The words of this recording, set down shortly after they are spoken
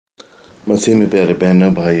مسیح میں پیارے بہنوں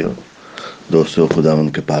بھائیوں دوستوں، خداوند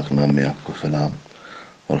کے پاک نام میں آپ کو سلام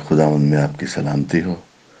اور خداوند میں آپ کی سلامتی ہو۔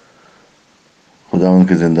 خداوند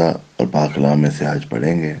کے زندہ اور پاک کلام میں سے آج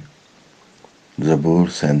پڑھیں گے زبور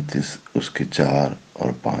 37 اس کی 4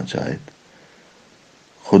 اور 5 آیت۔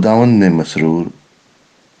 خداوند میں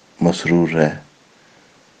مسرور رہ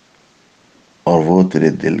اور وہ تیرے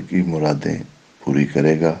دل کی مرادیں پوری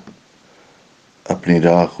کرے گا۔ اپنی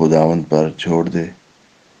راہ خداوند پر چھوڑ دے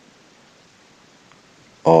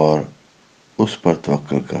اور اس پر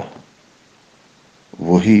توکل کر،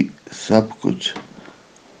 وہی سب کچھ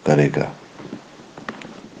کرے گا۔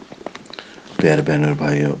 پیارے بہن اور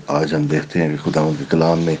بھائیوں، آج ہم دیکھتے ہیں کہ خداوند کے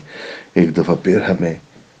کلام میں ایک دفعہ پھر ہمیں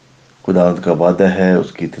خداوند کا وعدہ ہے،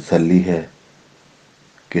 اس کی تسلی ہے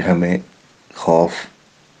کہ ہمیں خوف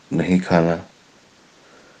نہیں کھانا۔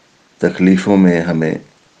 تکلیفوں میں ہمیں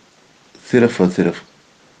صرف اور صرف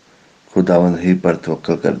خداوند ہی پر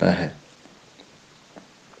توکل کرنا ہے۔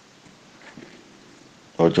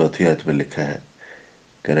 اور چوتھی آیت میں لکھا ہے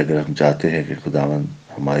کہ اگر ہم چاہتے ہیں کہ خداوند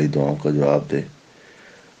ہماری دعاؤں کا جواب دے،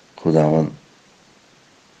 خداوند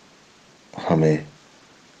ہمیں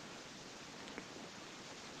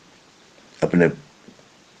اپنے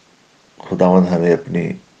خداوند ہمیں اپنی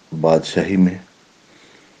بادشاہی میں،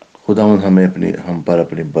 خداوند ہم پر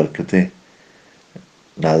اپنی برکتیں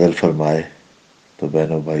نازل فرمائے، تو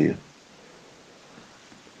بہنوں بھائیوں،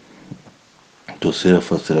 تو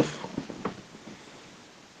صرف اور صرف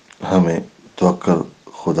ہمیں توکل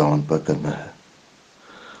خداوند پر کرنا ہے۔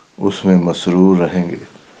 اس میں مسرور رہیں گے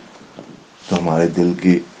تو ہمارے دل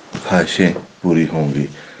کی خواہشیں پوری ہوں گی۔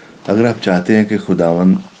 اگر آپ چاہتے ہیں کہ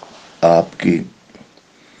خداوند آپ کی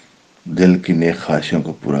دل کی نیک خواہشوں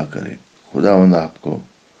کو پورا کرے، خداوند آپ کو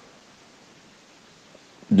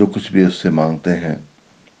جو کچھ بھی اس سے مانگتے ہیں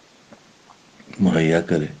مہیا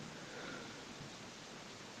کرے،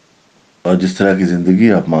 اور جس طرح کی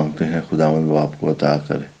زندگی آپ مانگتے ہیں خداوند وہ آپ کو عطا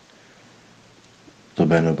کرے، تو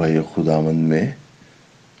بہنوں بھائیوں، خداوند میں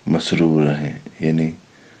مسرور رہیں، یعنی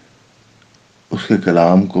اس کے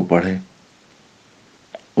کلام کو پڑھیں،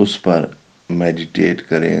 اس پر میڈیٹیٹ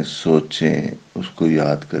کریں، سوچیں، اس کو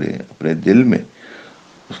یاد کریں، اپنے دل میں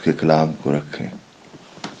اس کے کلام کو رکھیں۔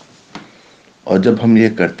 اور جب ہم یہ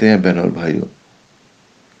کرتے ہیں بہنوں اور بھائیوں،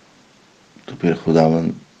 تو پھر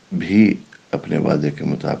خداوند بھی اپنے وعدے کے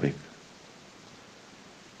مطابق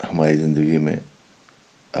ہماری زندگی میں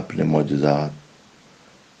اپنے معجزات،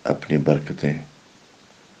 اپنی برکتیں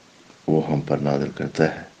وہ ہم پر نازل کرتا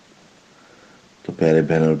ہے۔ تو پیارے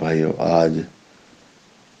بہن اور بھائیوں، آج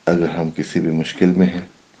اگر ہم کسی بھی مشکل میں ہیں،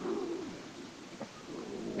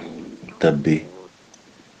 تب بھی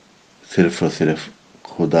صرف اور صرف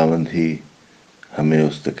خداوند ہی ہمیں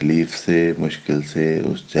اس تکلیف سے، مشکل سے،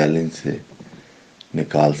 اس چیلنج سے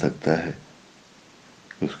نکال سکتا ہے۔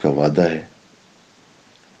 اس کا وعدہ ہے۔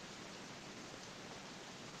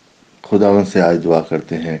 خداوند سے آج دعا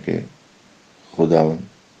کرتے ہیں کہ خداوند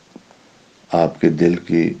آپ کے دل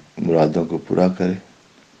کی مرادوں کو پورا کرے،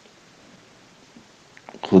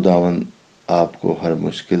 خداوند آپ کو ہر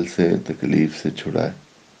مشکل سے، تکلیف سے چھڑائے،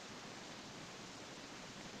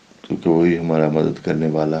 کیونکہ وہی ہمارا مدد کرنے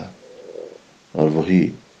والا اور وہی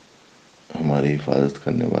ہماری حفاظت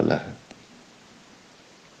کرنے والا ہے۔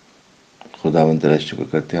 خداوند تیرا شکر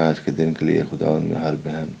کرتے ہیں آج کے دن کے لیے۔ خداوند میں ہر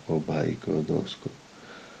بہن کو، بھائی کو، دوست کو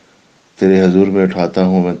تیرے حضور میں اٹھاتا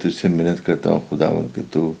ہوں، میں تجھ سے منت کرتا ہوں خداوند کہ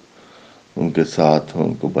تو ان کے ساتھ ہو،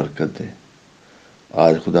 ان کو برکت دے۔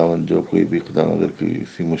 آج خداوند جو کوئی بھی خداوند اگر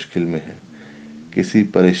کسی مشکل میں ہے، کسی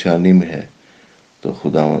پریشانی میں ہے، تو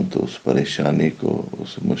خداوند تو اس پریشانی کو،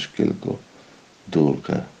 اس مشکل کو دور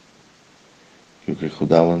کر، کیونکہ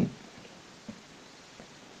خداوند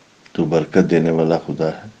تو برکت دینے والا خدا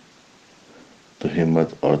ہے، تو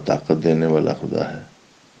ہمت اور طاقت دینے والا خدا ہے۔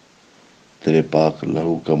 تیرے پاک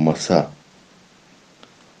لہو کا مسا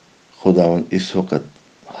خداوند اس وقت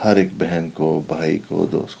ہر ایک بہن کو، بھائی کو،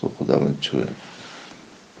 دوست کو خداوند چھوئے،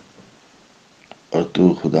 اور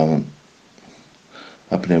تو خداوند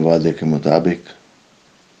اپنے وعدے کے مطابق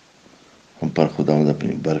ہم پر خداوند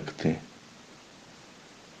اپنی برکتیں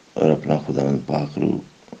اور اپنا خداوند پاک روح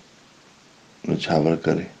نچھاور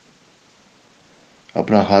کرے۔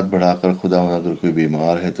 اپنا ہاتھ بڑھا کر خداوند اگر کوئی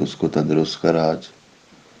بیمار ہے تو اس کو تندرست کر آج،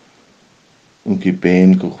 ان کی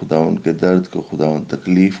پین کو خداوند، کے درد کو خداوند،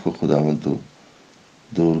 تکلیف کو خداوند تو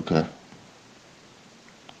دور کر۔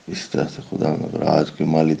 اس طرح سے خداوند اگر آج کوئی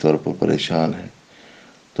مالی طور پر پریشان ہے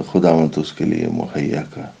تو خداوند تو اس کے لیے مہیا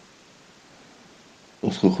کر،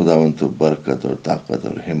 اس کو خداوند تو برکت اور طاقت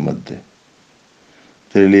اور ہمت دے۔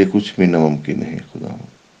 تیرے لیے کچھ بھی ناممکن نہیں خداوند۔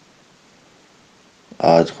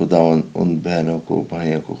 آج خداوند ان بہنوں کو،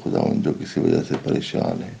 بھائیوں کو خداوند جو کسی وجہ سے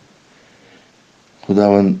پریشان ہیں،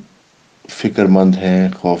 خداوند فکر مند ہیں،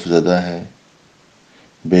 خوف زدہ ہیں،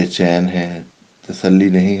 بے چین ہیں، تسلی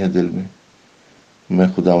نہیں ہے دل میں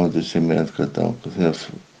خداوند تجھ سے محنت کرتا ہوں کہ صرف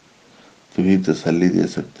تو ہی تسلی دے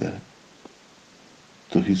سکتا ہے،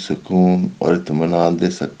 تو ہی سکون اور اطمینان دے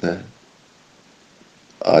سکتا ہے۔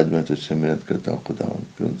 آج میں تجھ سے محنت کرتا ہوں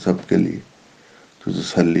خداوند کہ ان سب کے لیے تو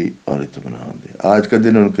تسلی اور اطمینان دے۔ آج کا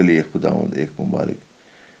دن ان کے لیے خداوند ایک مبارک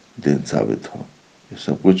دن ثابت ہو۔ یہ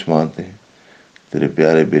سب کچھ مانتے ہیں تیرے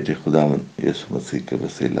پیارے بیٹے خداوند یسوع مسیح کے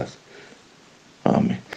وسیلہ سے، آمین۔